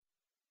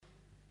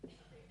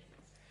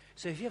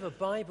So if you have a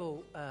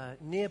Bible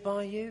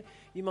nearby you,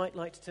 you might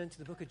like to turn to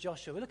the book of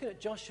Joshua. We're looking at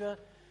Joshua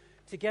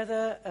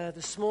together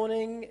this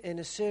morning in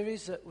a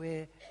series that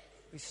we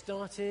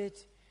started.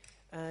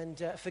 And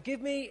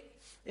forgive me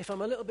if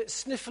I'm a little bit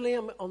sniffly.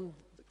 I'm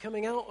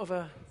coming out of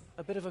a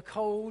bit of a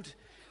cold,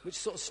 which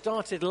sort of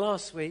started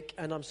last week,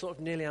 and I'm sort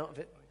of nearly out of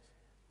it.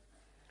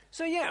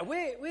 So yeah,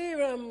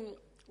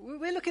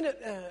 we're looking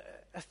at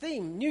a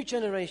theme, New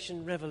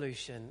Generation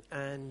Revolution,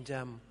 and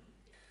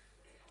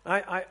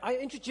I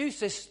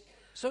introduce this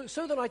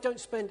so that I don't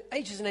spend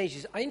ages and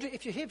ages.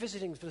 If you're here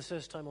visiting for the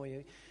first time, or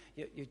you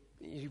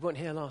weren't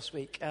here last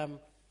week,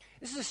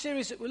 this is a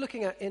series that we're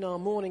looking at in our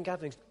morning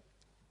gatherings.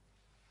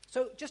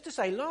 So just to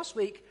say, last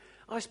week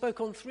I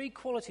spoke on 3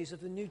 qualities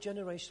of the new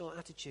generational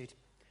attitude.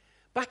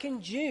 Back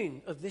in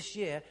June of this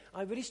year,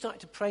 I really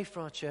started to pray for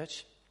our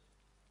church.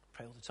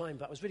 Pray all the time,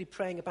 but I was really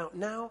praying about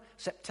now,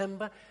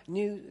 September,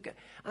 and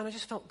I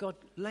just felt God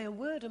lay a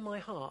word in my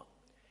heart.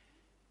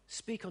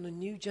 Speak on a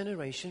new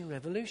generation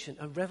revolution,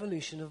 a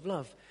revolution of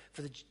love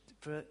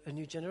for a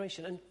new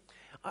generation. And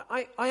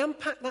I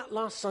unpacked that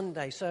last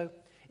Sunday, so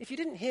if you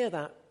didn't hear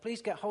that,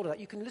 please get hold of that.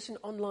 You can listen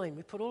online.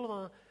 We put all of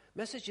our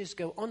messages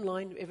go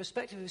online,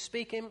 irrespective of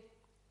speaking,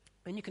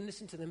 and you can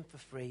listen to them for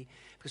free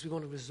because we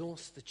want to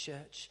resource the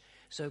church.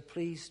 So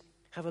please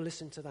have a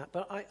listen to that.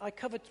 But I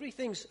covered 3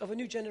 things of a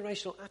new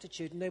generational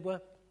attitude, and they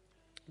were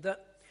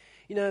that,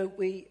 there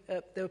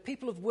were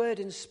people of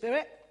word and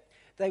spirit,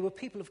 they were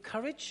people of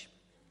courage,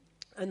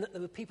 and that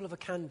there were people of a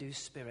can-do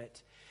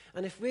spirit.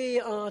 And if we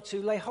are to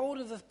lay hold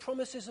of the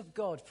promises of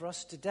God for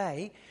us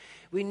today,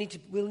 we'll need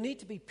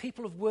to be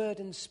people of word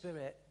and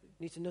spirit.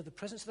 We need to know the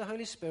presence of the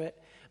Holy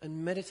Spirit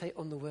and meditate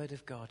on the word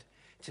of God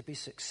to be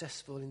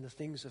successful in the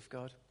things of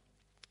God.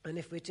 And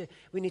if we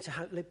need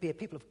to be a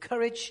people of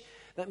courage.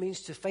 That means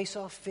to face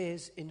our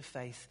fears in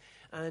faith.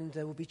 And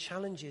there will be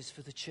challenges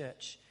for the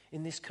church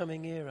in this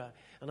coming era.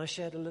 And I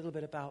shared a little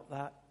bit about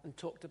that and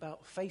talked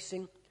about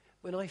facing.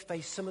 When I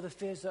face some of the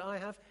fears that I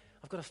have,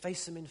 I've got to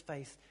face them in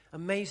faith.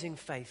 Amazing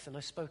faith. And I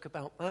spoke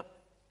about that.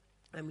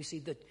 And we see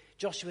that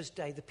Joshua's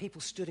day, the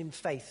people stood in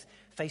faith,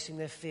 facing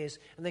their fears,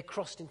 and they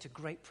crossed into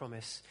great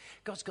promise.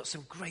 God's got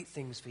some great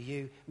things for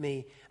you,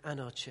 me, and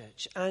our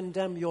church, and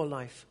your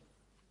life.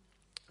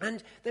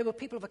 And they were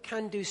people of a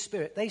can-do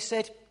spirit. They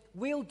said,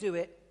 we'll do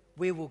it,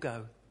 we will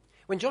go.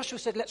 When Joshua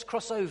said, let's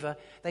cross over,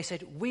 they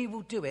said, we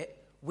will do it,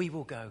 we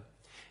will go.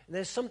 And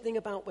there's something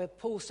about where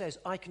Paul says,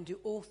 I can do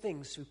all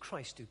things through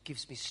Christ who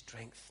gives me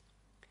strength.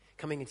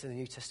 Coming into the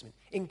New Testament.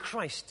 In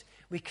Christ,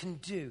 we can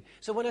do.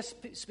 So when I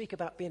speak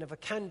about being of a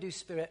can-do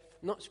spirit,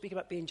 I'm not speaking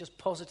about being just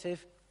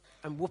positive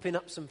and whooping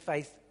up some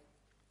faith,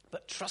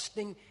 but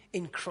trusting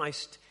in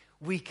Christ,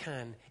 we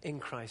can in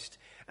Christ.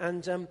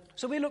 And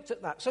so we looked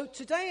at that. So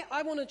today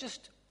I want to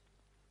just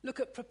look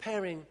at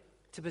preparing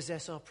to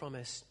possess our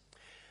promise.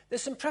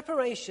 There's some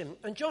preparation,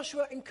 and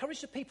Joshua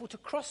encouraged the people to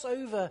cross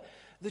over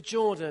the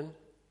Jordan,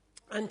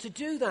 and to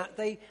do that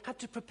they had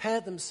to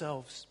prepare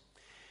themselves.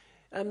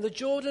 The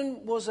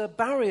Jordan was a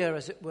barrier,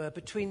 as it were,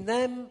 between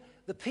them,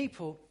 the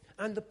people,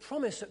 and the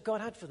promise that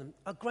God had for them,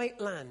 a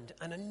great land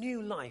and a new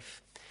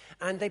life.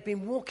 And they'd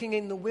been walking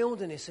in the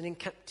wilderness and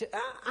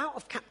out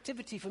of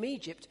captivity from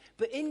Egypt,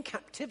 but in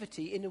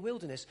captivity in the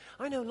wilderness.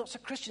 I know lots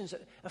of Christians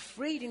that are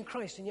freed in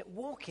Christ and yet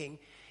walking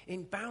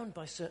bound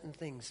by certain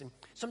things. And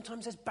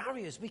sometimes there's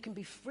barriers. We can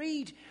be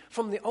freed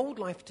from the old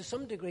life to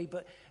some degree,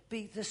 but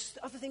there's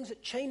other things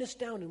that chain us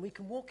down, and we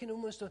can walk in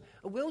almost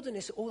a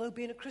wilderness, although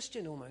being a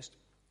Christian almost.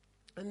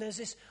 And there's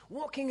this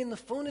walking in the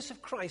fullness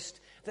of Christ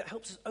that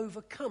helps us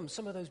overcome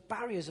some of those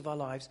barriers of our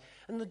lives.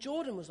 And the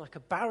Jordan was like a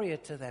barrier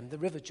to them, the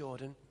River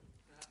Jordan.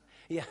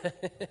 Yeah,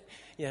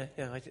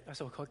 I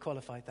sort of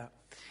qualified that.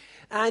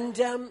 And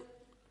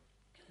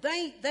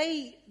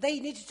they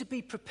needed to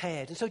be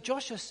prepared. And so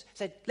Joshua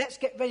said, let's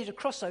get ready to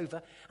cross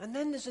over. And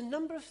then there's a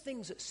number of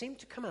things that seem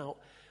to come out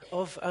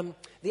of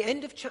the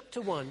end of chapter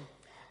 1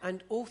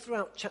 and all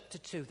throughout chapter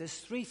 2. There's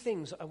 3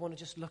 things that I want to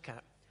just look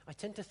at. I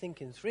tend to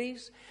think in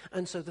 3s.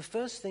 And so the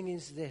first thing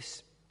is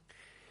this.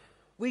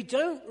 We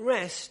don't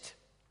rest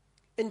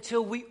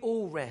until we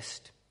all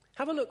rest.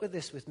 Have a look at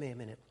this with me a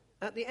minute.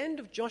 At the end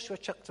of Joshua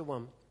chapter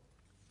 1,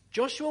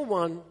 Joshua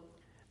 1,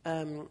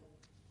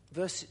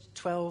 verse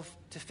 12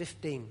 to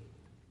 15.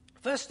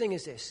 First thing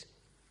is this.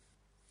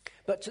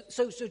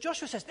 So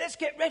Joshua says, let's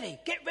get ready,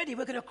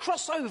 we're going to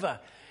cross over.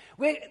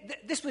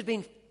 This would have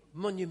been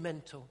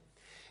monumental.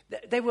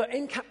 They were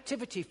in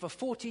captivity for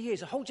 40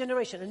 years, a whole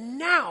generation, and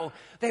now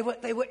they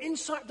were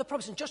inside the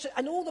promise. And Joshua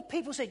and all the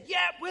people said,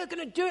 yeah, we're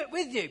going to do it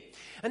with you.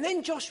 And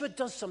then Joshua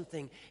does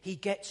something. He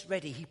gets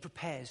ready, he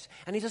prepares.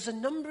 And he does a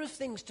number of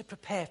things to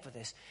prepare for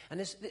this. And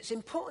it's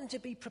important to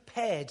be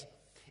prepared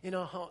in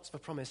our hearts for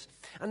promise.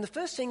 And the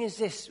first thing is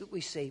this that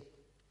we see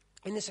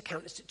in this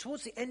account. It's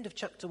towards the end of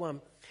chapter 1.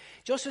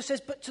 Joshua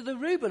says, but to the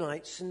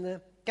Reubenites and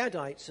the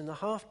Gadites and the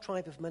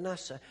half-tribe of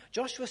Manasseh,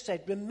 Joshua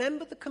said,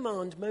 remember the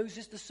command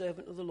Moses, the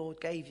servant of the Lord,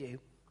 gave you.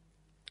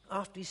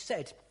 After he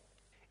said,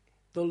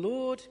 the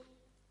Lord,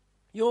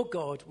 your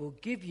God, will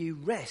give you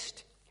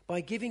rest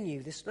by giving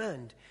you this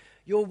land.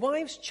 Your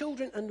wives,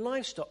 children, and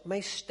livestock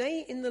may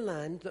stay in the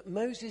land that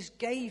Moses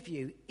gave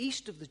you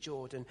east of the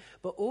Jordan,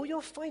 but all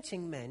your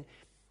fighting men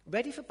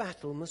ready for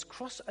battle must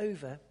cross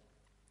over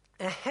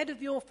ahead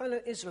of your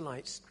fellow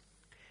Israelites.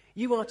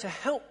 You are to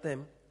help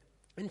them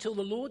until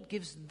the Lord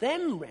gives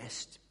them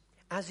rest,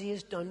 as he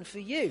has done for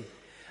you,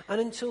 and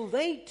until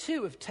they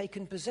too have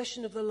taken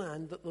possession of the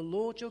land that the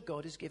Lord your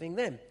God is giving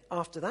them.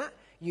 After that,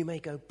 you may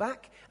go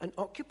back and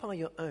occupy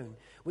your own,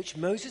 which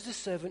Moses, the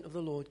servant of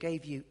the Lord,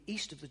 gave you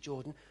east of the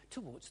Jordan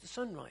towards the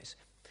sunrise.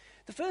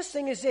 The first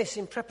thing is this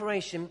in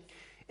preparation,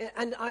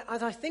 and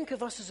as I think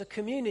of us as a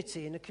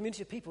community and a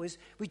community of people, is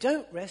we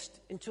don't rest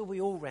until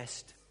we all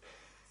rest.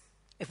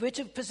 If we're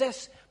to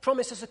possess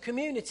promise as a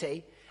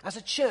community, as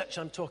a church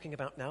I'm talking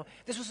about now,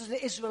 this was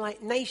the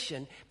Israelite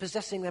nation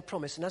possessing their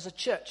promise. And as a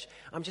church,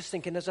 I'm just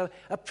thinking there's a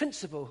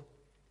principle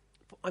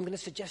I'm going to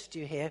suggest to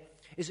you here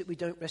is that we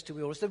don't rest till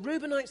we all rest. The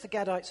Reubenites, the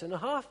Gadites, and the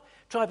half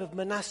tribe of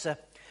Manasseh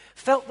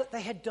felt that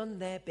they had done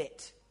their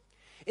bit.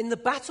 In the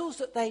battles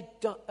that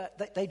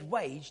they'd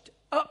waged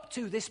up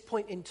to this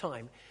point in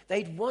time,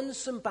 they'd won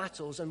some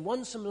battles and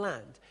won some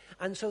land.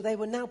 And so they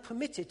were now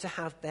permitted to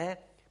have their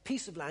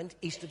piece of land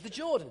east of the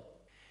Jordan,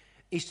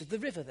 east of the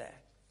river there.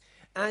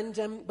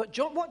 And but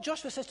what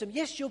Joshua says to them,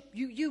 yes,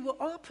 you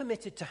are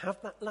permitted to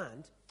have that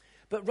land,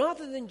 but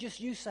rather than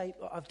just you say,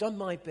 I've done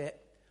my bit,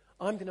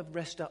 I'm going to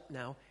rest up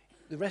now,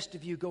 the rest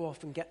of you go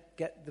off and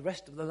get the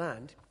rest of the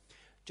land.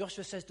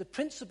 Joshua says the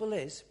principle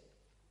is,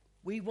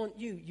 we want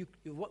your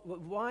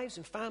wives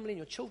and family and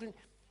your children,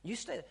 you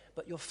stay there,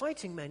 but your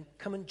fighting men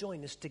come and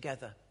join us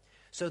together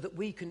so that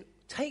we can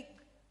take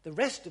the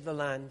rest of the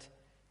land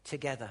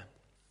together.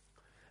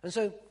 And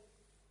so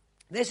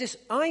there's this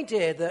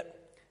idea that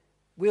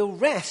we'll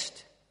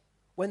rest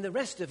when the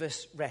rest of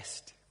us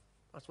rest.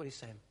 That's what he's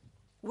saying.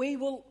 We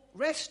will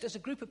rest as a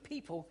group of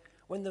people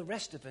when the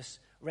rest of us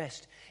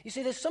rest. You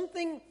see, there's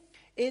something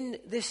in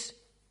this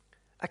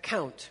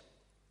account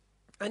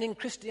and in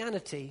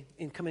Christianity,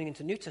 in coming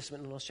into New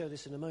Testament, and I'll show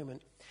this in a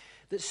moment,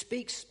 that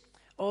speaks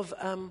of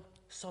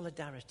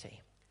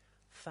solidarity,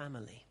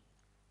 family.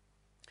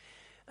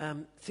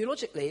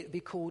 Theologically, it'd be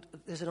called,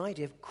 there's an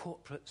idea of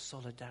corporate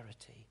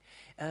solidarity.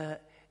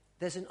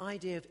 There's an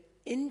idea of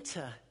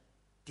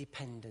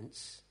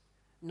interdependence,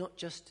 not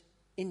just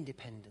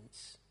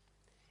independence.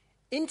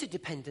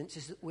 Interdependence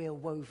is that we are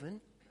woven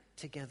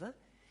together.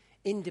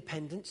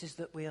 Independence is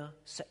that we are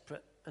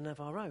separate and of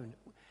our own.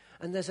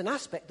 And there's an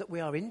aspect that we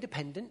are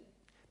independent.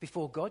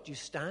 Before God, you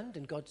stand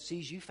and God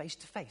sees you face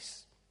to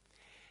face.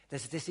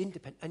 There's this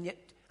independent. And yet,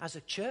 as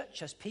a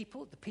church, as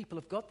people, the people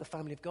of God, the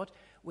family of God,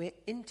 we're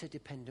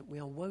interdependent. We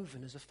are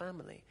woven as a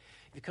family.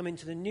 If you come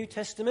into the New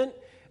Testament,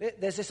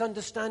 there's this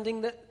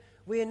understanding that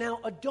we are now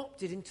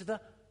adopted into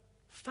the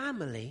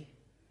family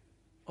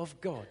of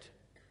God.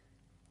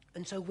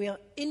 And so we are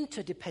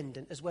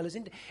interdependent as well as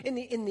in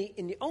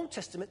the Old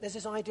Testament. There's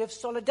this idea of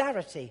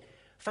solidarity,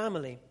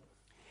 family.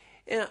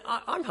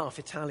 I'm half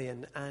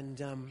Italian,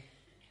 and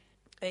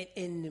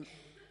in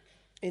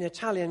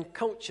Italian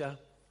culture,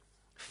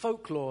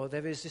 folklore,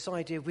 there is this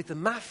idea with the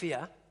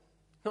mafia.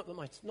 Not that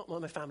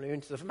my family are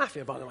into the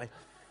mafia, by the way,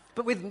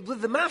 but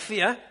with the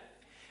mafia,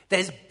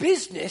 there's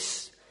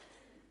business,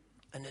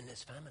 and then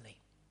there's family.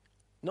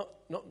 Not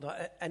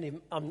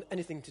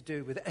anything to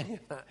do with any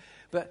of that.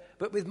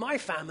 But with my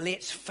family,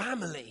 it's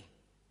family.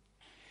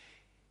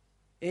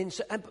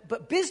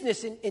 But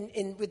business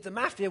with the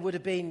mafia would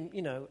have been,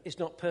 it's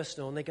not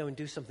personal, and they go and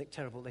do something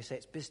terrible, they say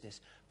it's business.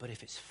 But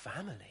if it's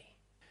family,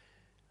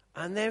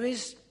 and there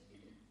is,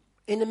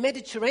 in the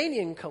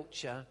Mediterranean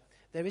culture,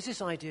 there is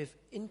this idea of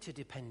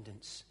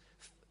interdependence,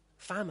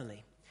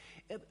 family.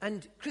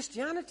 And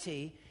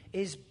Christianity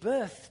is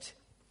birthed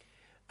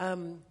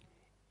in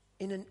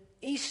an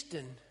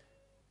Eastern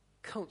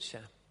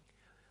culture.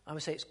 I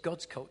would say it's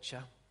God's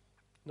culture,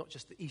 not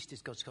just the East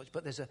is God's culture,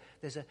 but there's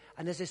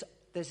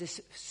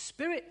this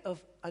spirit of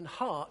and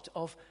heart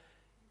of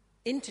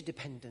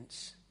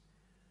interdependence,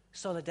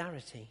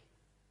 solidarity.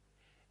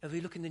 If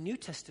we look in the New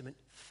Testament,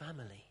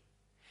 family.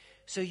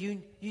 So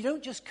you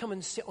don't just come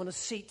and sit on a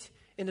seat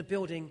in a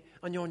building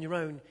and you're on your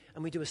own,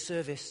 and we do a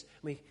service,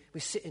 we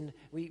sit in,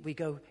 we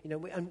go,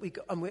 and we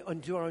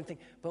do our own thing,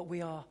 but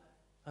we are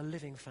a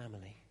living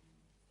family.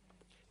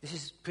 This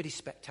is pretty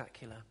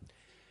spectacular.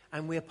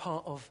 And we're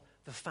part of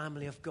the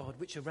family of God,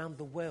 which around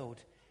the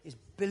world is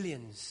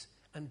billions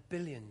and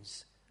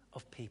billions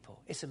of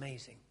people. It's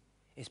amazing.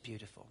 It's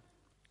beautiful.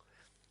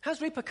 Has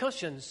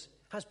repercussions,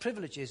 has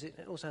privileges.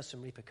 It also has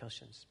some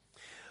repercussions.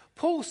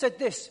 Paul said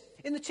this,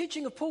 in the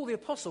teaching of Paul the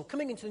Apostle,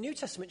 coming into the New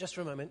Testament just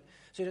for a moment,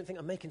 so you don't think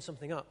I'm making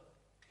something up.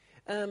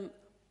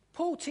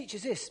 Paul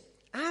teaches this,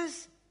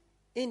 as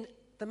in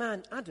the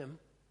man Adam,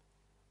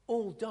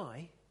 all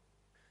die,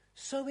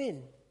 so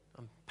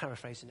I'm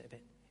paraphrasing it a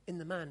bit, in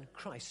the man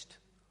Christ,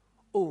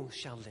 all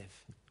shall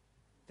live.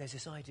 There's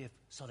this idea of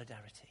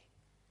solidarity.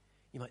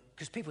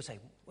 Because people say,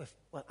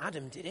 well,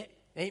 Adam did it,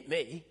 ain't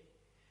me.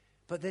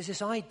 But there's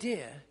this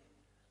idea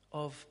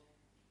of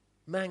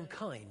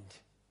mankind,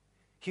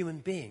 human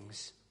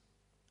beings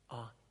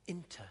are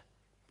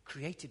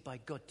created by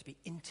God to be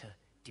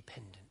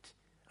dependent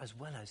as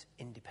well as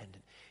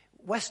independent.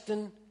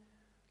 Western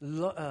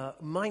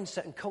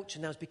mindset and culture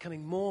now is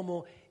becoming more and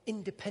more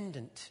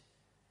independent.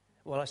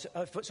 Well,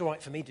 if it's all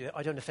right for me to do it,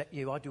 I don't affect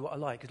you, I do what I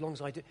like, as long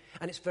as I do.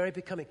 And it's very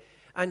becoming.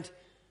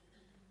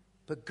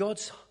 But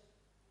God's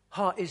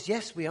heart is,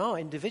 yes, we are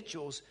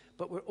individuals,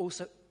 but we're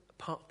also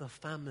part of the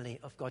family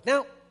of God.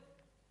 Now,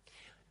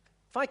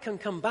 if I can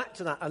come back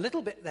to that a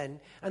little bit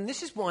then, and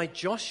this is why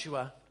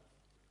Joshua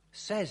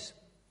says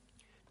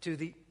to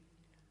the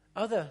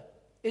other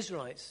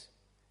Israelites,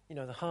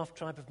 the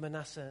half-tribe of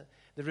Manasseh,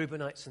 the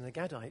Reubenites and the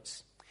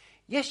Gadites,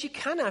 yes, you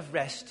can have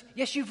rest.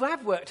 Yes, you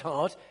have worked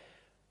hard,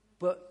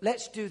 but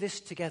let's do this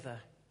together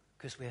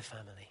because we're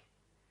family,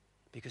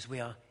 because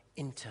we are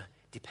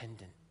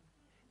interdependent.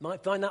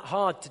 Might find that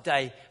hard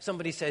today.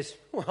 Somebody says,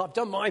 well, I've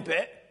done my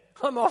bit.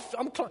 I'm off.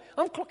 I'm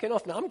clocking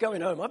off now. I'm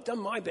going home. I've done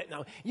my bit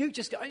now.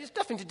 It's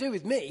nothing to do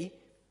with me.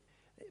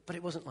 But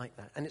it wasn't like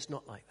that, and it's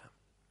not like that.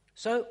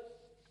 So,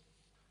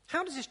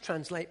 how does this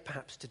translate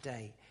perhaps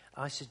today?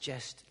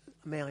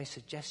 May I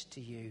suggest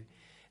to you,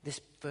 this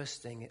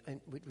first thing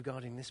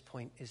regarding this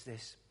point is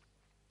this,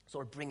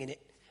 sort of bringing it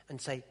and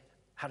say,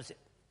 how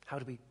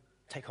do we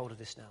take hold of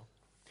this now?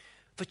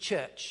 For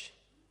church,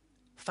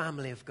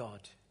 family of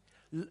God,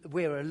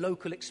 we're a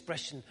local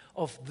expression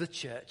of the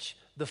church,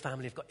 the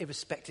family of God,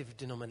 irrespective of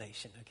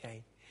denomination,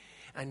 okay?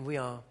 And we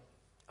are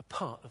a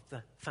part of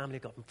the family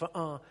of God. And for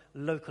our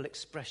local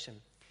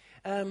expression,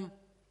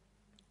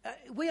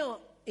 we are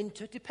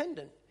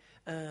interdependent.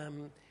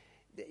 The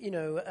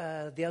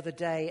other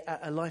day at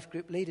a life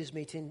group leaders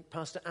meeting,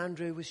 Pastor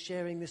Andrew was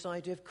sharing this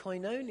idea of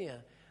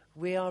koinonia.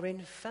 We are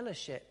in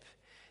fellowship.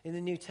 In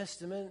the New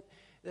Testament,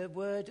 the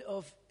word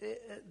of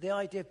the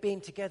idea of being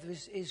together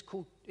is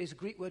a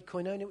Greek word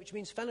koinonia, which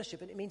means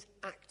fellowship, and it means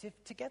active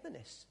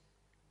togetherness.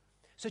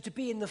 So to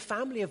be in the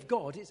family of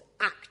God is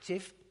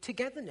active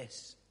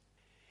togetherness.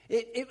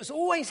 It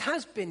always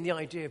has been the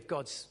idea of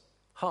God's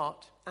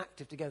heart,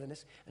 active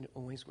togetherness, and it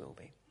always will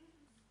be.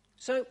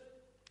 So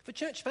for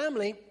church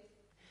family,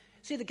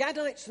 see, the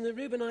Gadites and the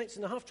Reubenites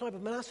and the half-tribe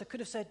of Manasseh could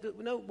have said,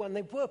 no, when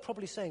they were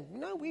probably saying,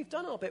 no, we've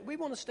done our bit. We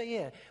want to stay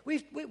here.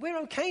 We're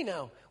okay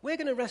now. We're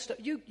going to rest up.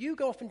 You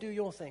go off and do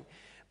your thing.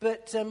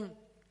 But, and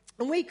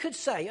we could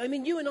say,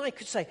 you and I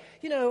could say,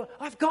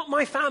 I've got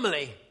my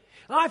family.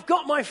 I've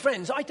got my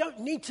friends. I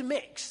don't need to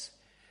mix.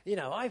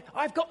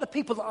 I've got the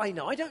people that I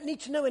know. I don't need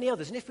to know any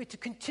others. And if we're to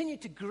continue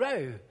to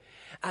grow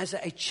as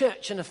a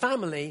church and a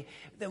family,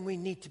 then we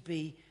need to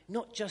be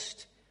not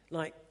just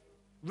like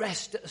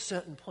rest at a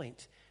certain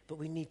point, but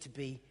we need to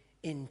be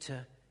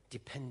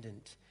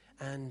interdependent.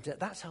 And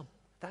that's how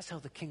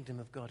the kingdom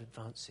of God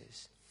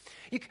advances.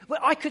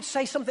 I could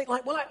say something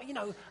like,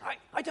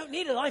 I don't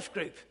need a life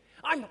group.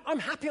 I'm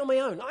happy on my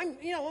own.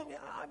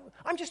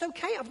 I'm just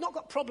okay. I've not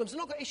got problems. I've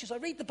not got issues. I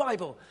read the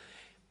Bible.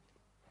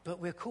 But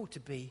we're called to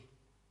be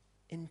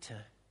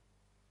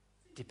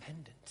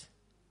interdependent,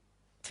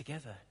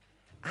 together,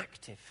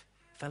 active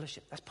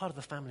fellowship. That's part of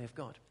the family of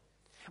God.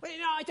 Well,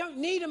 I don't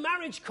need a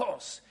marriage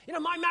course.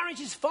 My marriage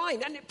is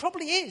fine, and it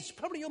probably is.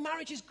 Probably your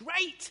marriage is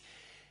great.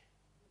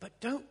 But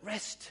don't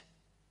rest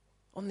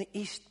on the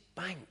East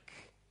Bank.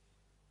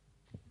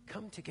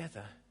 Come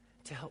together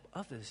to help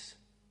others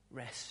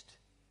rest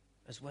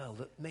as well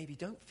that maybe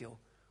don't feel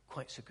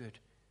quite so good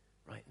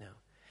right now.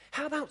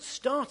 How about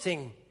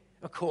starting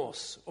a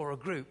course or a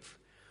group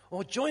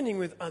or joining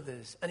with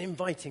others and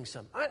inviting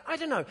some? I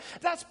don't know.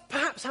 That's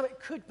perhaps how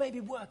it could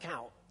maybe work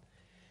out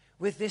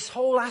with this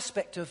whole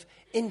aspect of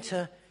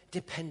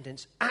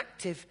interdependence,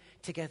 active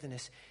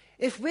togetherness.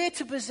 If we're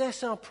to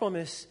possess our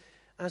promise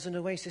as an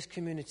Oasis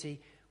community,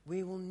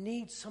 we will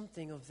need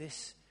something of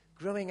this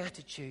growing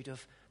attitude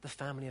of the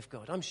family of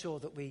God. I'm sure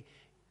that we,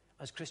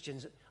 as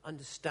Christians,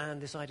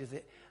 understand this idea of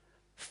the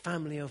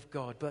family of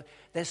God, but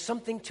there's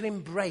something to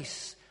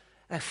embrace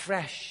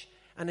afresh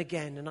and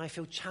again, and I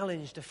feel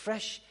challenged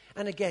afresh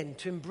and again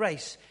to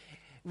embrace.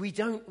 We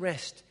don't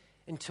rest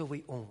until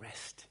we all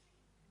rest.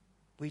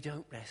 We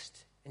don't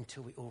rest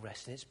until we all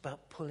rest. And it's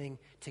about pulling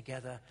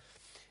together.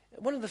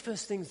 One of the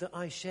first things that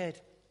I shared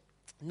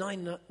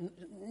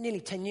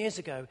nearly 10 years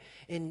ago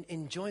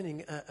in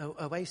joining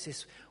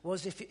Oasis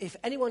was, if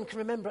anyone can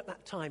remember at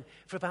that time,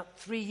 for about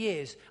 3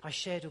 years, I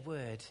shared a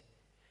word.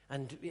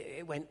 And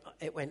it went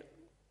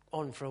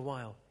on for a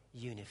while.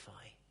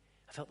 Unify.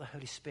 I felt the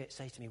Holy Spirit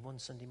say to me one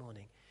Sunday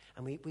morning.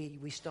 And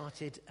we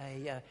started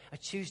a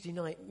Tuesday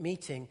night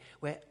meeting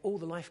where all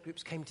the life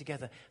groups came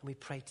together and we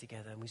prayed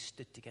together and we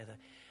stood together.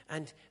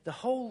 And the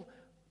whole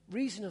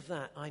reason of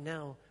that, I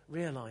now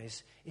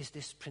realize, is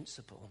this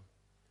principle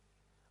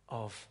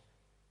of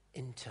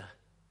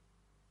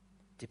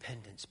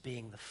interdependence,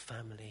 being the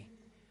family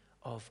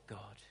of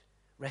God,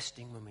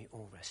 resting when we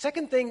all rest.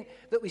 Second thing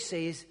that we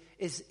see is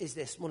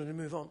this. Wanted to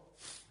move on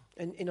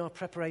in our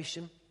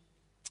preparation.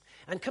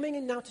 And coming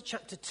in now to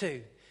chapter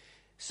 2.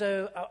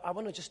 So I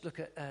want to just look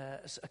at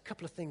a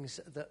couple of things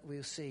that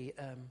we'll see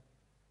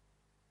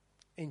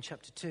in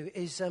chapter 2.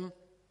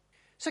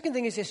 Second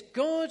thing is this: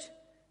 God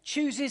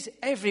chooses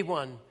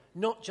everyone,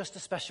 not just a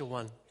special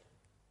one.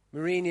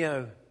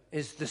 Mourinho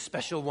is the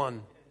special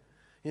one.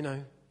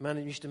 man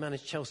who used to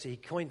manage Chelsea, he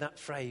coined that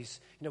phrase.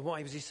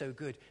 Why was he so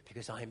good?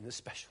 Because I am the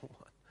special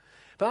one.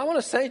 But I want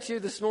to say to you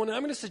this morning,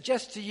 I'm going to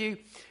suggest to you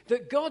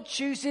that God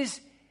chooses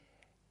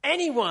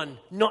anyone,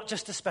 not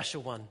just a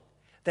special one.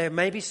 There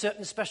may be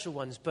certain special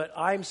ones, but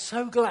I'm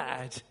so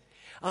glad,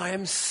 I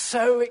am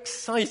so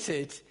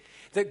excited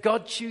that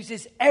God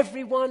chooses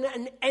everyone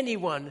and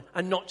anyone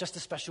and not just a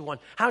special one.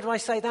 How do I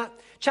say that?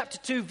 Chapter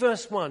 2,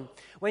 verse 1.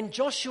 When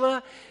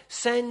Joshua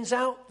sends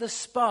out the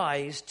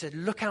spies to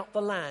look out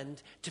the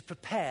land, to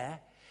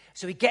prepare,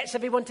 so he gets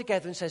everyone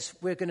together and says,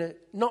 we're going to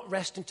not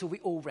rest until we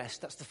all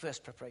rest. That's the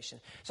first preparation.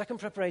 Second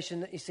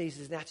preparation that he sees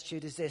as the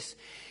attitude is this.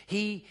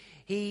 He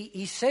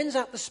sends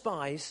out the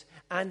spies,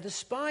 and the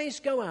spies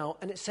go out,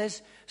 and it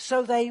says,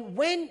 so they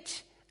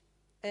went...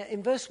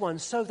 in verse 1,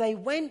 so they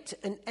went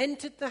and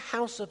entered the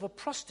house of a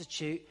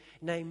prostitute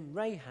named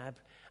Rahab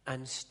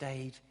and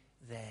stayed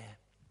there.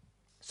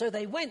 So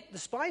they went, the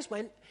spies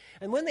went,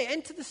 and when they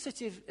entered the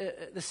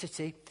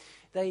city,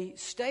 they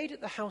stayed at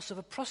the house of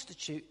a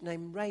prostitute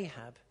named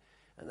Rahab.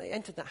 And they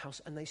entered that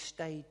house and they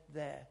stayed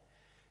there.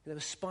 They were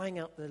spying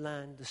out the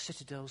land, the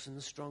citadels and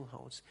the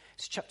strongholds.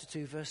 It's chapter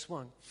 2, verse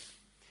 1.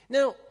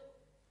 Now,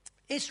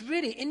 it's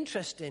really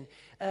interesting.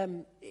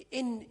 So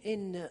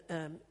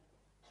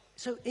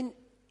in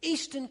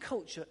Eastern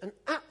culture, and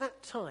at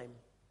that time,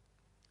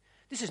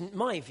 this isn't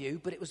my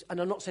view, but it was,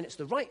 and I'm not saying it's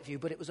the right view,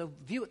 but it was a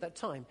view at that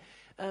time.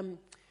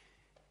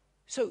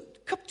 So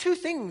two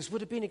things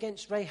would have been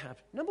against Rahab.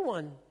 Number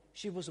one,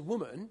 she was a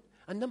woman,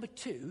 and number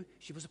two,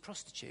 she was a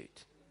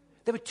prostitute.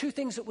 There were two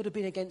things that would have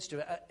been against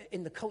her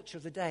in the culture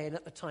of the day and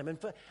at the time.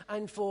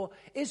 And for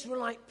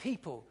Israelite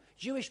people,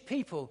 Jewish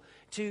people,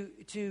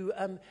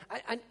 and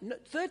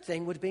third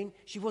thing would have been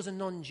she was a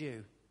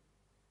non-Jew.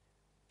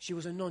 She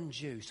was a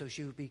non-Jew, so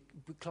she would be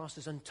classed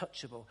as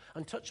untouchable.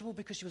 Untouchable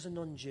because she was a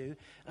non-Jew,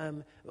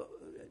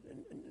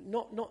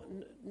 not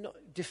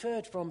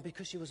deferred from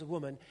because she was a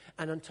woman,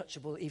 and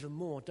untouchable even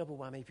more, double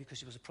whammy, because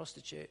she was a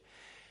prostitute.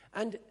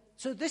 And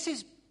so this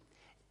is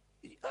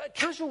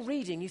casual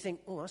reading. You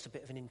think, oh, that's a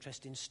bit of an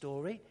interesting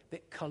story, a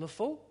bit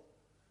colourful,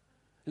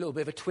 a little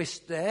bit of a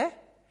twist there,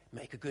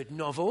 make a good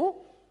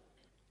novel.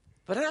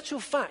 But in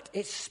actual fact,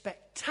 it's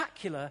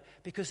spectacular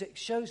because it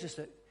shows us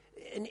that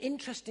an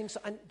interesting,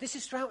 and this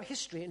is throughout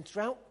history and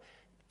throughout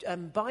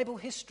Bible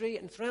history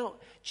and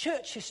throughout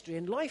church history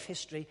and life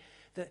history,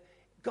 that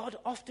God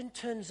often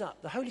turns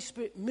up. The Holy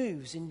Spirit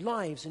moves in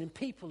lives and in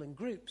people and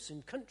groups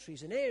and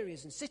countries and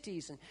areas and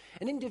cities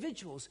and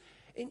individuals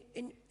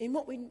in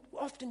what we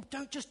often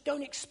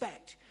don't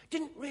expect,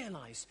 didn't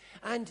realize.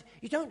 And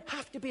you don't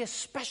have to be a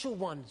special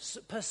one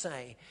per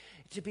se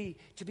to be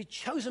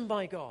chosen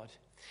by God.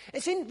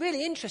 It's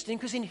really interesting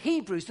because in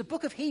Hebrews, the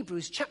book of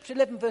Hebrews, chapter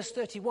 11, verse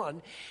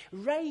 31,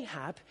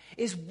 Rahab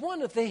is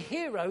one of the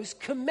heroes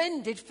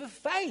commended for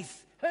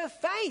faith, her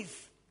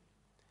faith.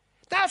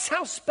 That's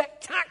how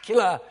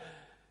spectacular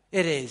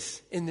it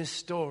is in this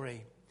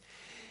story.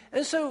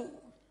 And so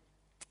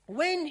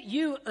when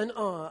you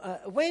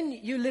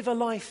live a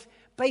life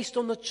based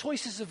on the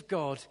choices of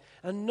God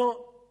and not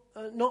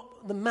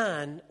the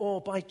man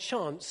or by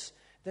chance,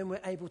 then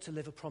we're able to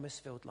live a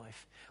promise-filled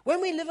life.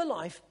 When we live a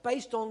life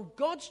based on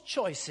God's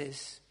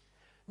choices,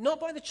 not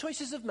by the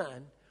choices of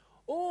man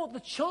or the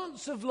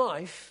chance of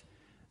life,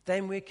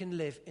 then we can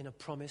live in a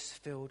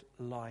promise-filled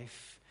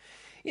life.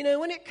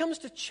 When it comes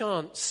to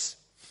chance,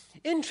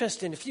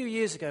 interesting, a few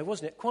years ago,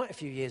 wasn't it? Quite a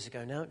few years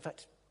ago now. In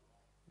fact,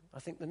 I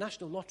think the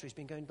National Lottery's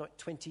been going back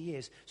 20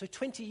 years. So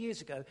 20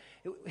 years ago,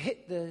 it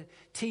hit the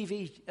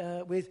TV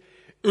with,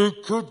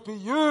 "It could be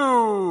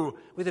you,"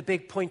 with a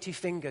big pointy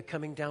finger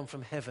coming down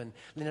from heaven,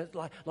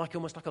 like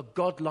almost like a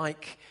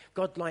godlike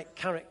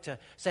character,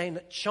 saying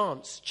that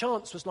chance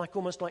was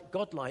almost like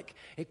godlike.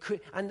 It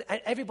could, and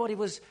everybody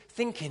was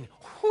thinking,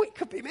 "Oh, it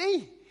could be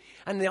me."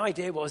 And the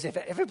idea was, if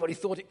everybody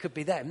thought it could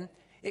be them,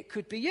 it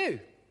could be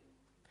you.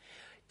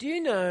 Do you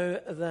know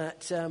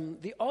that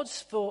the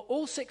odds for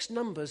all 6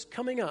 numbers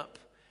coming up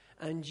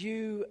and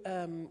you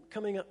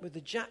coming up with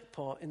the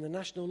jackpot in the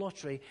National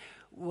Lottery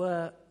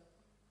were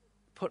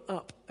put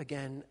up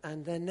again,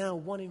 and they're now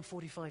 1 in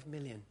 45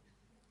 million.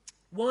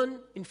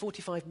 1 in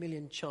 45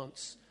 million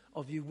chance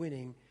of you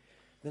winning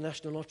the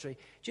National Lottery.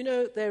 Do you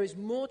know there is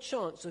more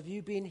chance of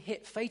you being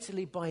hit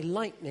fatally by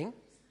lightning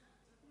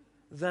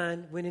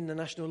than winning the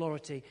National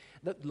Lottery,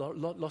 the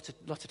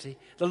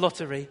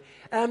lottery.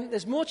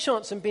 There's more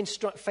chance than being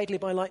struck fatally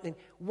by lightning.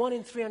 1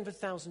 in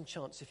 300,000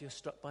 chance if you're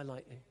struck by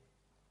lightning.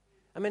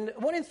 I mean,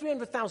 1 in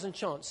 300,000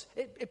 chance.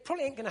 It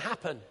probably ain't going to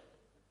happen.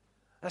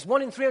 That's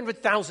 1 in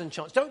 300,000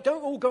 chance. Don't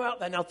all go out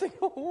there now think,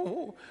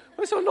 oh,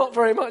 that's not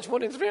very much.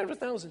 1 in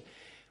 300,000.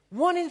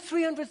 1 in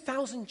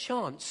 300,000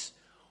 chance.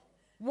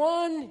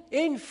 1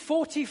 in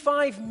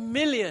 45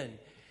 million.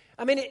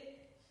 I mean,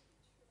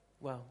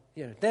 well,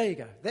 there you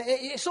go.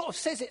 It sort of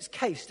says its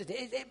case, doesn't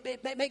it?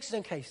 It makes its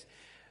own case.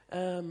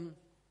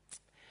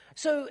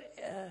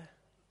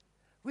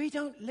 We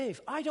don't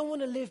live. I don't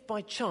want to live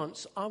by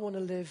chance. I want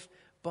to live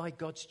by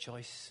God's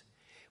choice.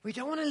 We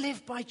don't want to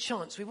live by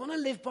chance. We want to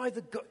live by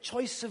the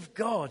choice of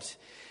God.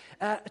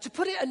 To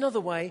put it another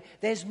way,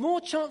 there's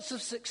more chance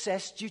of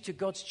success due to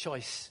God's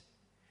choice.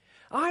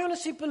 I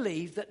honestly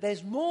believe that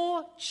there's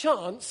more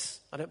chance,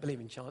 I don't believe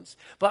in chance,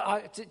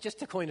 but just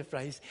to coin a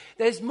phrase,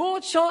 there's more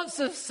chance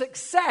of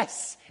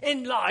success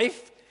in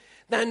life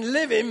than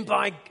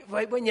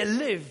when you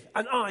live,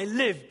 and I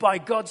live by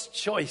God's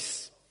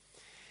choice.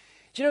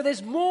 Do you know,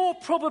 there's more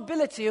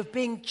probability of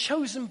being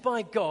chosen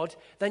by God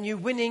than you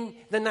winning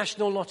the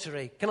national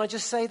lottery. Can I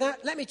just say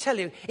that? Let me tell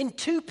you, in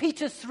 2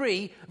 Peter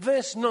 3,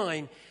 verse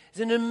 9,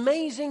 there's an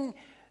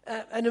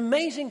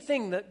amazing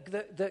thing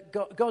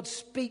that God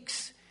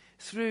speaks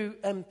through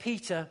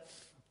Peter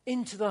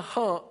into the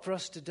heart for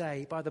us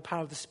today by the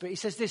power of the Spirit. He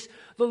says this,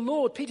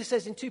 Peter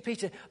says in 2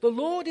 Peter, the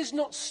Lord is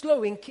not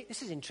slow in,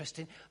 this is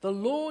interesting, the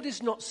Lord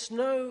is not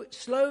slow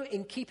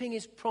in keeping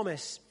his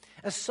promise,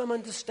 as some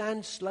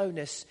understand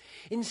slowness.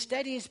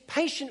 Instead, he is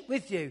patient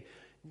with you.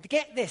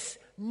 Get this,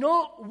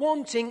 not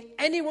wanting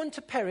anyone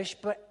to perish,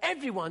 but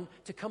everyone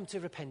to come to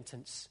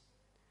repentance.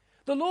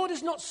 The Lord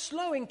is not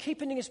slow in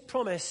keeping his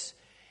promise.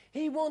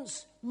 He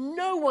wants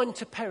no one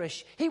to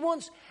perish. He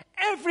wants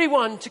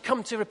everyone to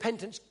come to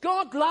repentance.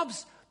 God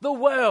loves the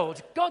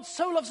world. God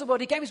so loves the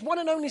world. He gave his one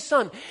and only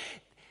Son.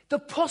 The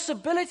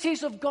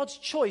possibilities of God's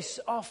choice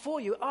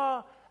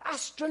are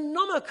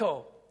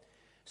astronomical.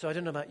 So I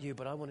don't know about you,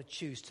 but I want to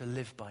choose to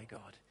live by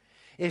God.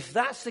 If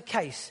that's the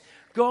case,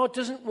 God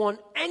doesn't want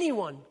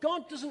anyone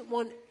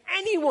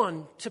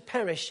to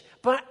perish,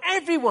 but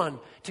everyone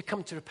to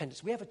come to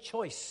repentance. We have a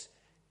choice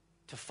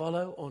to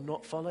follow or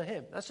not follow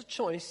him. That's a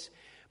choice.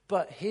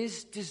 But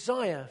his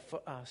desire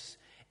for us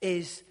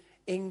is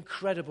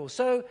incredible.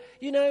 So,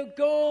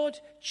 God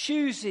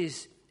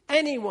chooses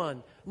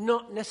anyone,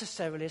 not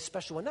necessarily a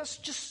special one. That's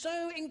just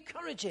so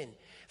encouraging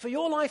for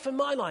your life and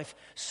my life.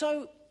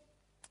 So,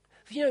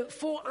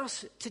 for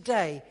us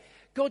today,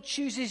 God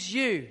chooses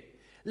you.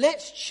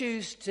 Let's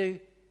choose to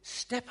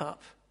step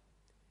up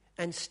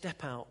and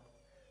step out.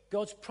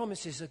 God's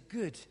promises are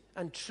good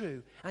and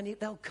true, and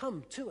they'll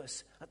come to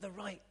us at the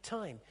right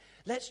time.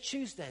 Let's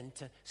choose then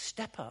to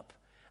step up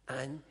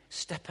and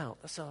step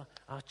out. That's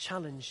our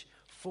challenge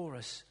for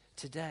us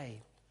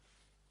today.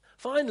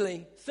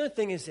 Finally, third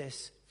thing is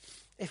this.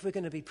 If we're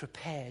going to be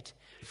prepared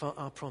for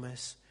our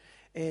promise,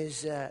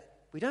 is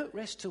we don't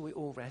rest till we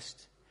all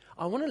rest.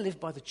 I want to live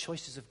by the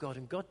choices of God,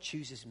 and God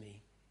chooses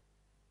me.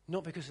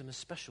 Not because I'm a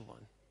special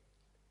one,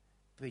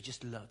 but he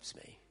just loves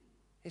me.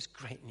 It's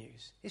great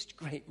news. It's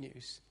great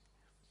news.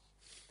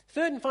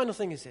 Third and final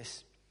thing is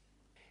this.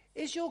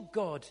 Is your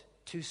God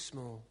too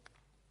small?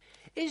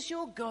 Is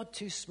your God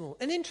too small?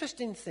 An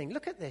interesting thing.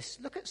 Look at this.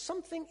 Look at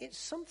something. It's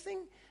something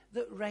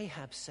that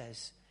Rahab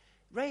says.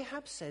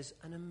 Rahab says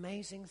an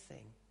amazing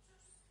thing.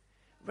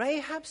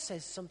 Rahab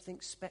says something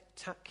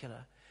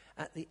spectacular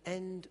at the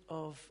end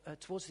of,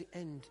 towards the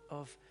end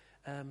of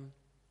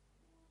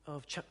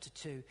chapter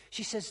 2.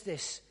 She says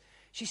this.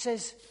 She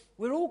says,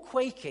 we're all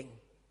quaking.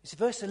 It's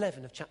verse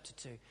 11 of chapter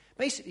 2.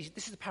 Basically,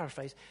 this is the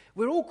paraphrase.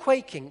 We're all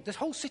quaking. The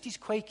whole city's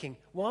quaking.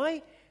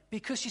 Why?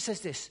 Because she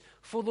says this,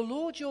 for the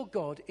Lord your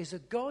God is a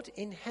God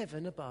in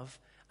heaven above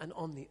and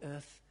on the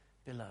earth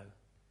below.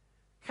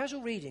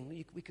 Casual reading,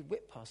 we could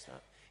whip past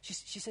that. She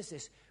says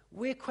this,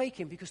 we're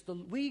quaking because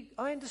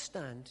I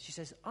understand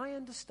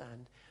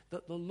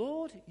that the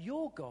Lord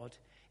your God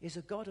is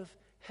a God of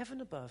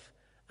heaven above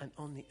and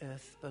on the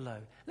earth below.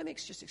 Let me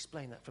just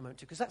explain that for a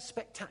moment too, because that's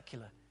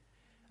spectacular.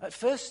 At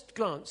first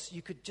glance,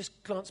 you could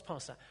just glance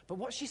past that. But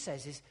what she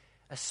says is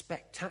a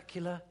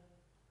spectacular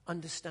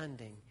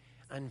understanding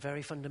and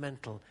very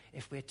fundamental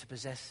if we're to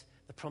possess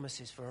the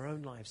promises for our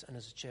own lives and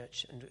as a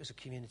church and as a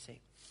community.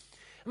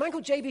 A man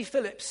called J.B.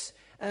 Phillips,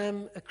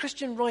 a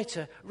Christian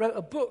writer, wrote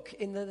a book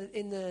in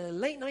the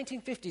late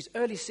 1950s,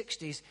 early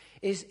 60s.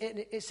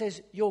 It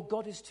says, Your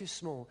God is Too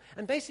Small.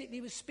 And basically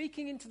he was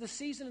speaking into the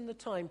season and the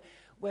time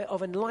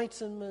of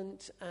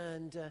enlightenment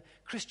and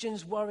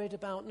Christians worried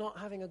about not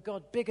having a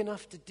God big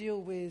enough to deal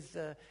with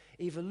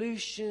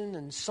evolution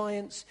and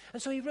science.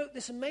 And so he wrote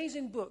this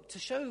amazing book to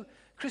show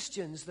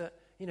Christians that,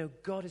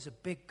 God is a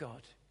big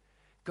God.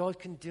 God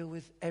can deal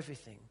with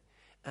everything.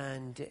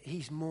 And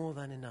he's more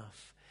than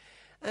enough.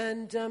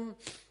 And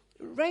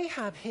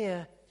Rahab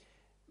here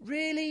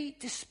really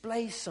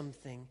displays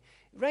something.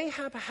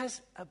 Rahab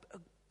has a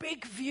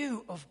big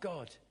view of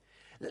God.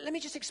 Let me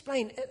just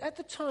explain. At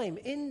the time,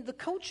 in the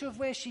culture of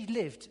where she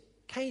lived,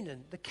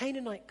 Canaan, the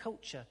Canaanite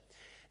culture,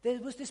 there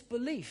was this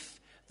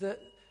belief that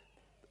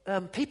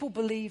people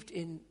believed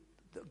in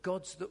the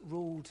gods that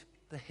ruled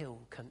the hill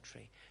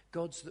country,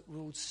 gods that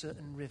ruled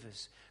certain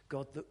rivers,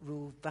 God that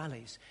ruled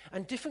valleys,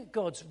 and different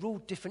gods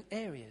ruled different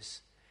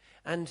areas.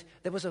 And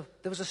there was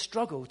a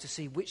struggle to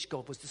see which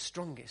god was the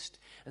strongest.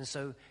 And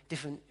so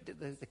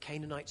the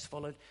Canaanites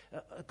followed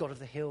a god of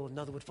the hill,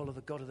 another would follow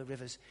the god of the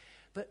rivers.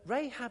 But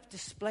Rahab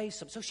displays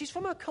something. So she's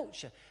from her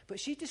culture, but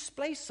she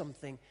displays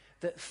something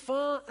that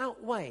far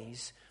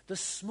outweighs the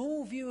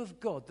small view of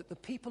God that the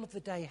people of the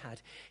day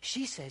had.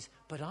 She says,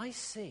 but I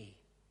see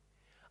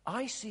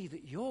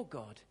that your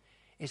God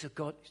is a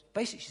God,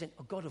 basically she's saying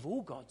a God of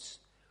all gods,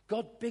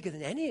 God bigger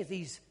than any of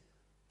these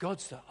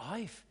gods that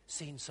I've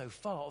seen so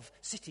far, of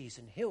cities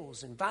and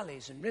hills and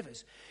valleys and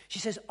rivers. She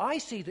says, I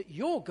see that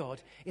your God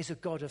is a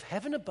God of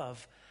heaven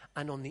above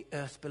and on the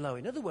earth below.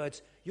 In other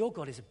words, your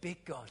God is a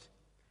big God.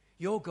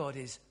 Your God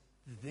is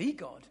the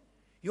God.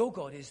 Your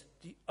God is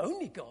the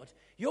only God.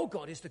 Your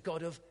God is the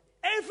God of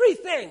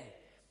everything.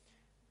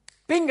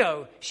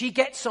 Bingo, she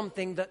gets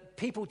something that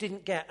people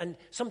didn't get, and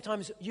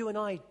sometimes you and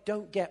I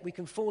don't get. We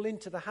can fall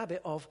into the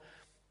habit of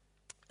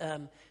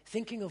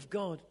thinking of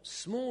God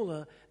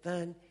smaller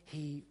than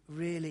he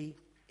really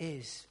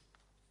is.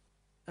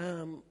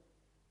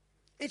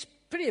 It's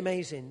pretty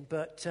amazing,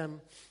 but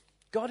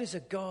God is a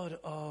God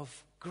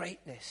of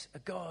greatness, a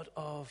God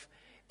of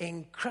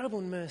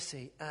incredible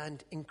mercy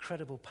and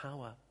incredible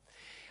power.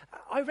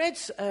 I read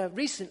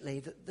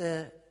recently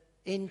that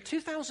in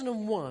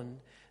 2001,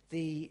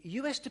 the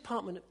US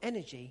Department of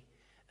Energy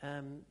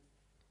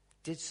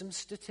did some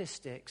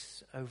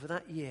statistics over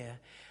that year,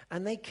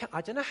 and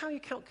I don't know how you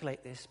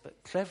calculate this,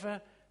 but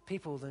cleverer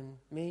people than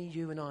me,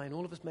 you and I, and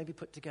all of us maybe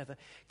put together,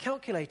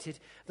 calculated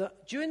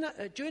that during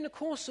the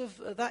course of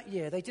that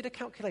year, they did a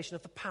calculation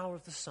of the power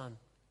of the sun.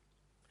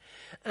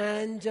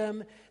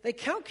 And they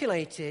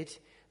calculated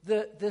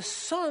that the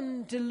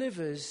sun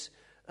delivers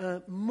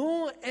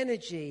more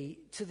energy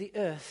to the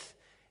earth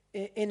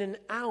in an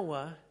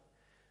hour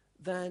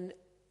than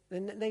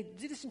they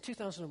did this in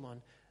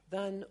 2001,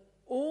 than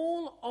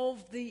all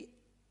of the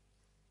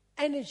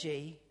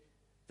energy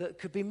that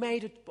could be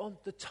made on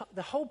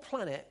the whole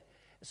planet.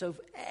 So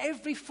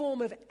every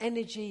form of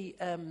energy,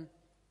 whether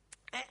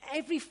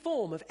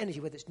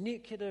it's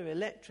nuclear,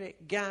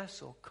 electric,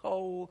 gas, or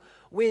coal,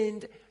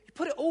 wind, you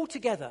put it all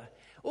together,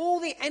 all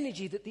the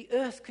energy that the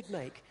earth could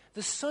make,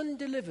 the sun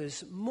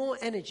delivers more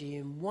energy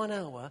in 1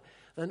 hour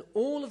than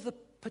all of the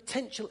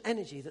potential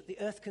energy that the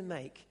earth can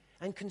make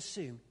and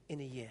consume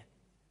in a year.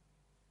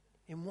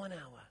 In 1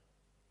 hour.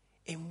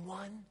 In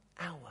 1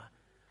 hour.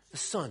 The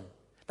sun.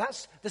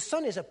 The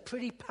sun is a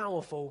pretty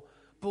powerful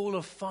ball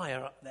of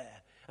fire up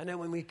there. I know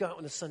when we go out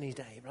on a sunny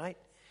day, right?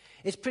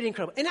 It's pretty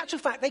incredible. In actual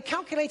fact, they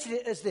calculated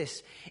it as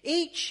this.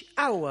 Each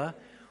hour,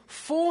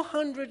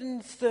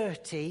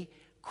 430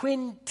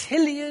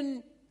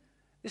 quintillion,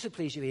 this will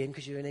please you, Ian,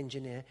 because you're an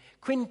engineer,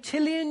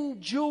 quintillion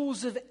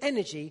joules of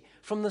energy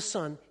from the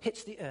sun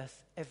hits the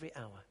earth every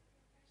hour.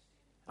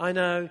 I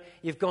know,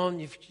 you've gone,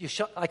 you've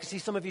shut, I can see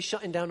some of you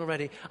shutting down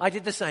already. I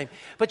did the same.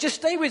 But just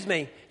stay with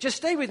me,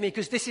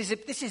 because this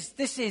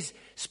is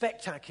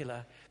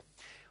spectacular.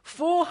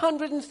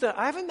 430,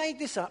 I haven't made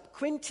this up,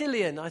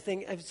 quintillion, I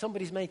think if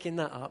somebody's making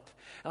that up.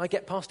 I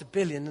get past 1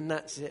 billion and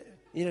that's it.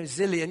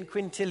 Zillion,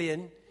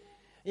 quintillion,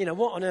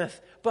 what on earth?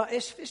 But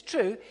it's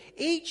true.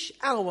 Each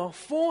hour,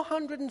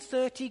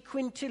 430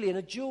 quintillion,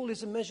 a joule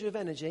is a measure of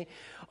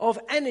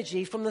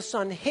energy from the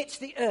sun hits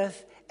the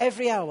earth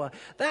every hour.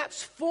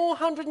 That's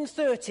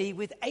 430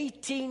 with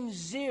 18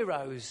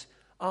 zeros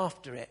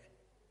after it.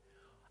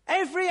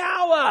 Every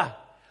hour!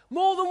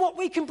 More than what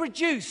we can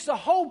produce, the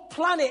whole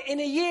planet in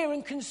a year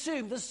and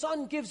consume, the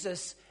sun gives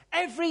us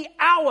every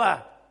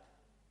hour.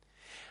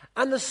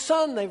 And the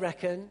sun, they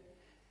reckon,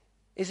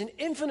 is an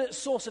infinite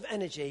source of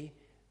energy.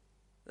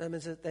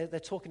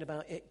 They're talking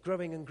about it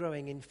growing and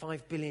growing in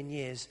 5 billion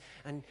years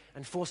and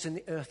forcing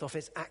the earth off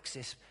its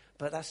axis.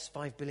 But that's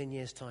 5 billion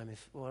years' time,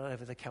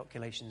 whatever the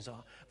calculations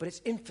are. But it's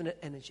infinite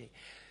energy.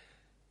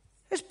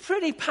 It's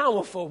pretty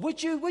powerful.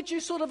 Would you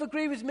sort of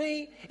agree with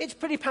me? It's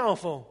pretty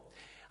powerful.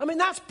 I mean,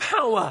 that's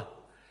power.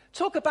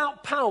 Talk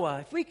about power.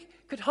 If we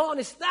could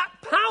harness that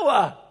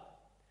power.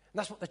 And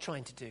that's what they're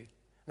trying to do. And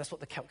that's what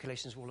the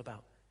calculations are all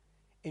about.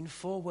 In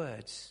 4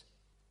 words,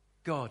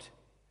 God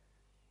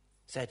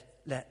said,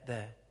 let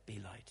there be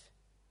light.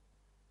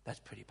 That's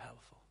pretty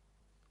powerful.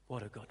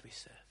 What a God we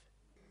serve.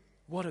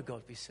 What a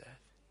God we serve.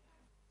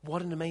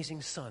 What an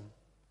amazing Son,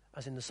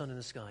 as in the sun in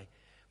the sky.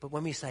 But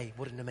when we say,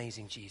 what an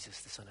amazing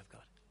Jesus, the Son of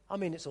God. I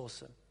mean, it's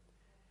awesome.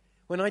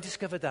 When I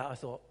discovered that, I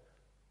thought,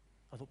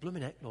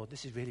 blooming heck, Lord,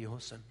 this is really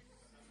awesome.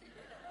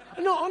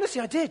 No, honestly,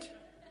 I did.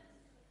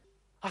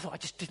 I thought I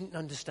just didn't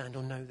understand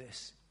or know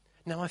this.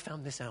 Now I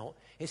found this out.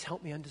 It's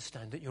helped me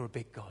understand that you're a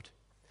big God.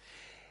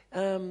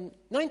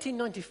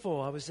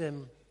 1994, I was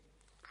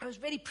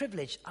really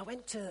privileged. I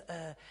went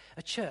to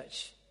a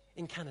church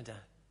in Canada.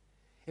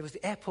 It was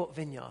the Airport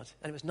Vineyard,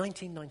 and it was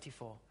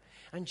 1994.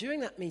 And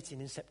during that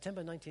meeting in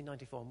September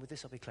 1994, and with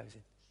this I'll be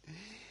closing,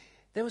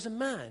 there was a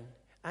man,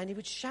 and he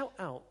would shout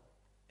out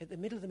at the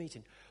middle of the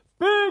meeting,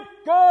 "Big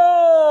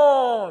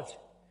God!"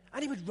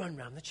 And he would run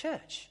around the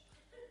church.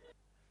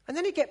 And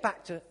then he'd get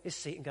back to his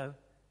seat and go,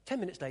 10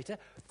 minutes later,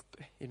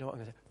 you know what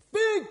I'm going to say,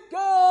 "Big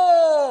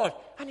God!"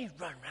 And he'd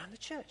run around the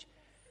church.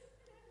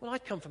 Well,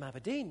 I'd come from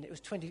Aberdeen. It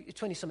was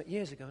 20-something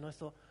years ago, and I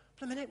thought,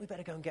 blooming heck, we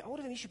better go and get hold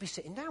of him. He should be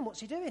sitting down. What's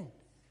he doing?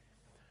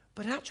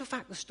 But in actual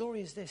fact, the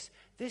story is this.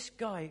 This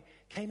guy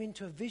came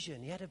into a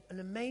vision. He had an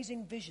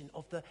amazing vision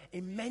of the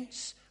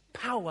immense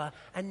power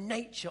and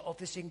nature of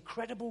this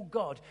incredible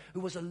God who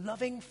was a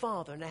loving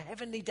father and a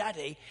heavenly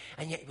daddy,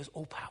 and yet he was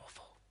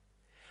all-powerful.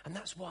 And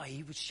that's why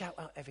he would shout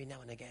out every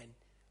now and again,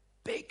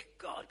 "Big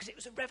God," because it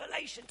was a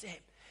revelation to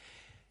him.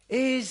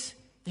 Is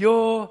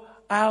you're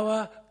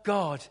our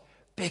God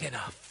big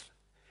enough?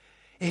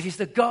 If he's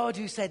the God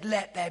who said,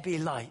 let there be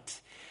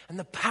light, and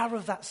the power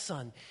of that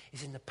Son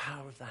is in the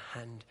power of the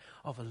hand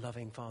of a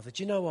loving Father.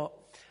 Do you know what?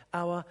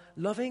 Our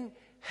loving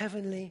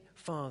Heavenly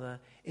Father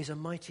is a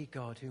mighty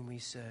God whom we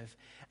serve.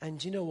 And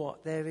do you know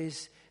what? There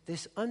is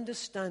this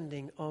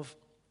understanding of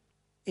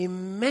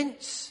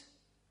immense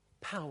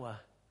power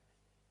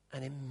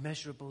and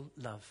immeasurable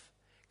love.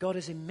 God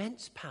has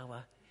immense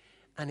power,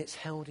 and it's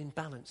held in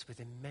balance with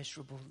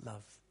immeasurable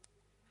love.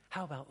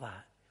 How about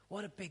that?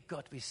 What a big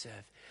God we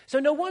serve. So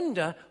no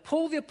wonder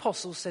Paul the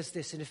Apostle says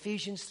this in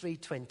Ephesians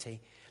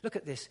 3:20. Look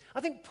at this. I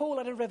think Paul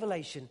had a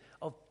revelation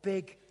of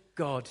big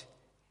God,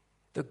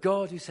 the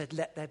God who said,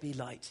 let there be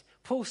light.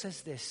 Paul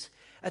says this,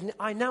 and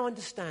I now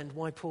understand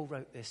why Paul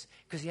wrote this,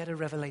 because he had a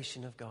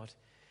revelation of God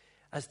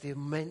as the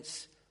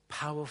immense,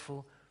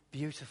 powerful,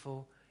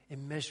 beautiful,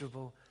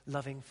 immeasurable,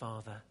 loving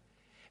Father.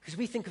 Because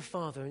we think of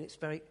Father,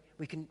 and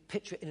we can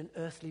picture it in an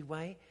earthly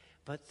way,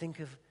 but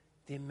think of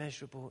the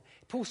immeasurable.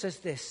 Paul says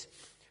this,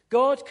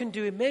 God can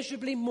do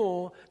immeasurably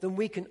more than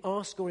we can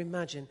ask or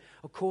imagine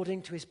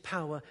according to his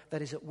power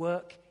that is at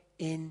work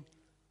in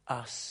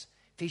us.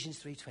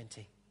 Ephesians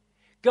 3:20.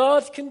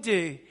 God can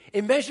do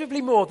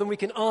immeasurably more than we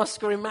can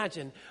ask or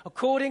imagine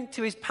according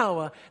to his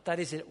power that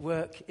is at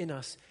work in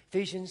us.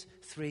 Ephesians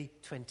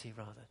 3:20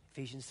 rather.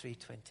 Ephesians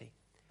 3:20.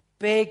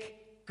 Big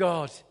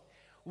God.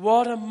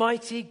 What a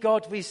mighty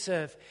God we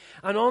serve.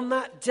 And on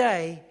that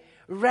day,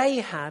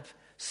 Rahab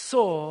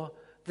saw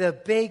the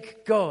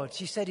big God.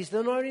 She said, he's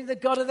not only the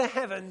God of the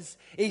heavens,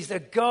 he's the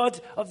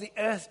God of the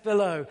earth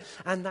below.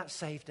 And that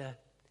saved her.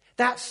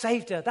 That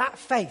saved her. That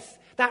faith,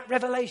 that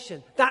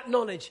revelation, that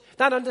knowledge,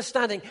 that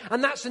understanding.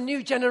 And that's a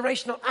new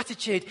generational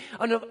attitude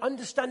and of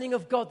understanding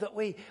of God that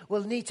we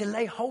will need to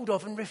lay hold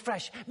of and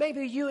refresh.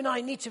 Maybe you and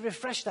I need to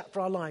refresh that for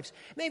our lives.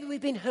 Maybe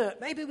we've been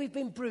hurt. Maybe we've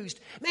been bruised.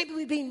 Maybe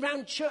we've been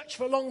around church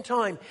for a long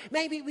time.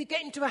 Maybe we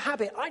get into a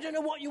habit. I don't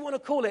know what you want to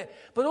call it.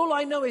 But all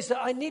I know is that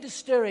I need a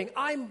stirring.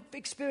 I'm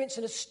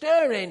experiencing a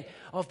stirring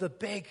of the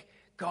big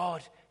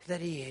God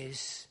that he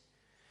is.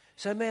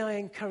 So may I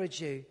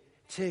encourage you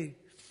to,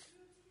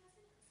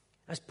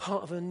 as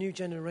part of a new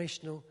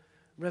generational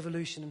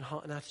revolution in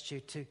heart and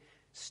attitude, to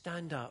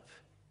stand up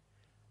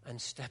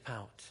and step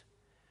out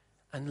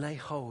and lay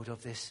hold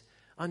of this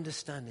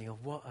understanding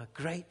of what a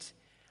great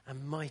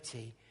and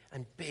mighty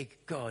and big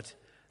God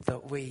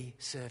that we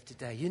serve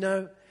today. You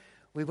know,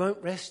 we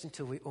won't rest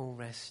until we all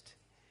rest.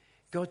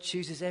 God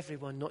chooses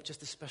everyone, not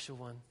just a special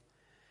one.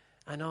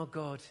 And our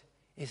God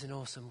is an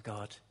awesome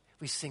God.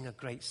 We sing a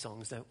great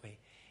songs, don't we?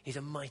 He's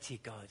a mighty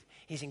God.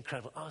 He's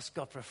incredible. Ask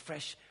God for a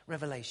fresh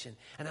revelation.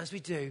 And as we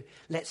do,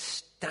 let's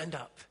stand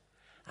up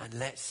and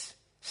let's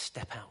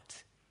step out.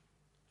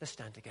 Let's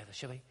stand together,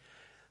 shall we?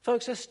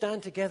 Folks, let's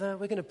stand together.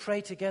 We're going to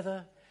pray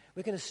together.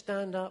 We're going to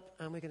stand up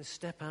and we're going to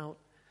step out.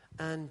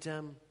 And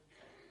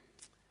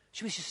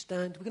should we just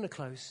stand? We're going to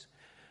close.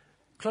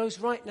 Close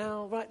right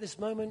now, right this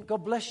moment.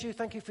 God bless you.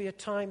 Thank you for your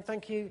time.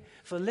 Thank you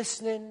for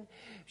listening.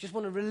 Just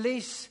want to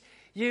release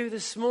you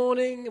this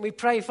morning. And we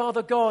pray,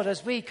 Father God,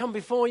 as we come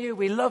before you,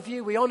 we love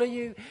you, we honor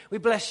you, we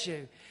bless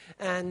you.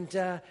 And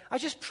I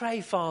just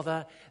pray,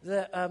 Father,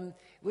 that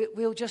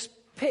we'll just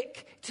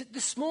pick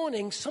this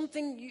morning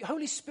something,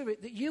 Holy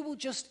Spirit, that you will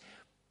just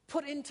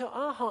put into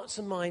our hearts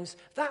and minds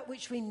that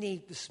which we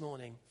need this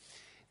morning.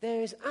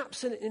 There is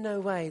absolutely no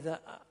way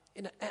that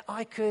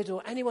I could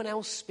or anyone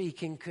else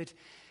speaking could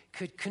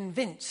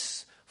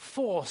convince,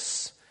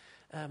 force,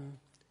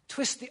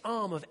 twist the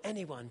arm of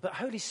anyone. But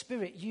Holy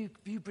Spirit, you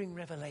bring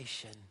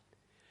revelation.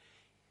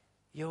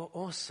 You're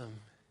awesome.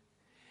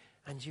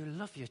 And you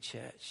love your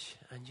church.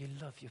 And you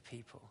love your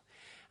people.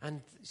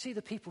 And see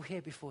the people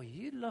here before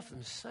you. You love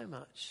them so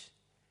much.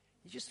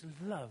 You just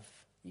love.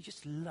 You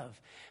just love.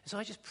 And so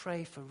I just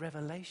pray for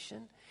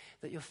revelation,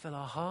 that you'll fill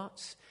our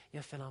hearts,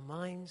 you'll fill our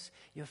minds,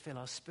 you'll fill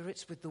our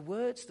spirits with the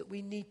words that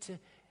we need to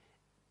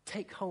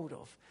take hold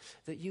of.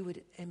 That you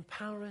would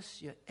empower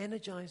us, you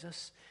energize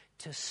us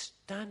to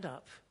stand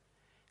up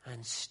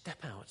and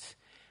step out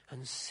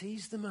and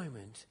seize the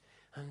moment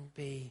and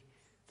be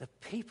the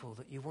people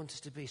that you want us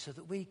to be, so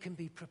that we can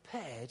be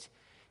prepared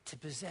to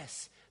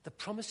possess the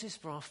promises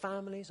for our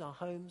families, our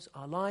homes,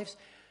 our lives,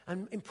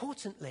 and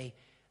importantly,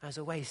 as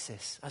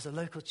Oasis, as a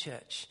local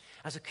church,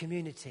 as a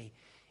community,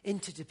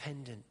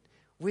 interdependent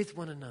with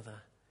one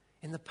another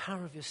in the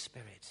power of your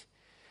Spirit.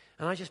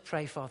 And I just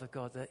pray, Father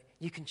God, that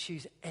you can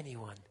choose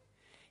anyone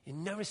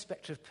in no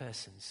respect of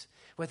persons,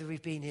 whether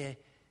we've been here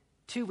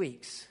 2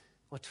 weeks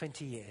or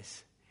 20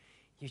 years.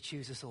 You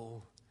choose us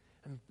all.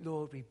 And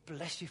Lord, we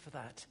bless you for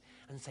that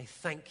and say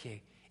thank you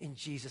in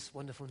Jesus'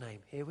 wonderful name.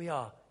 Here we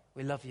are.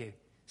 We love you.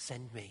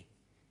 Send me.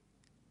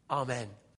 Amen.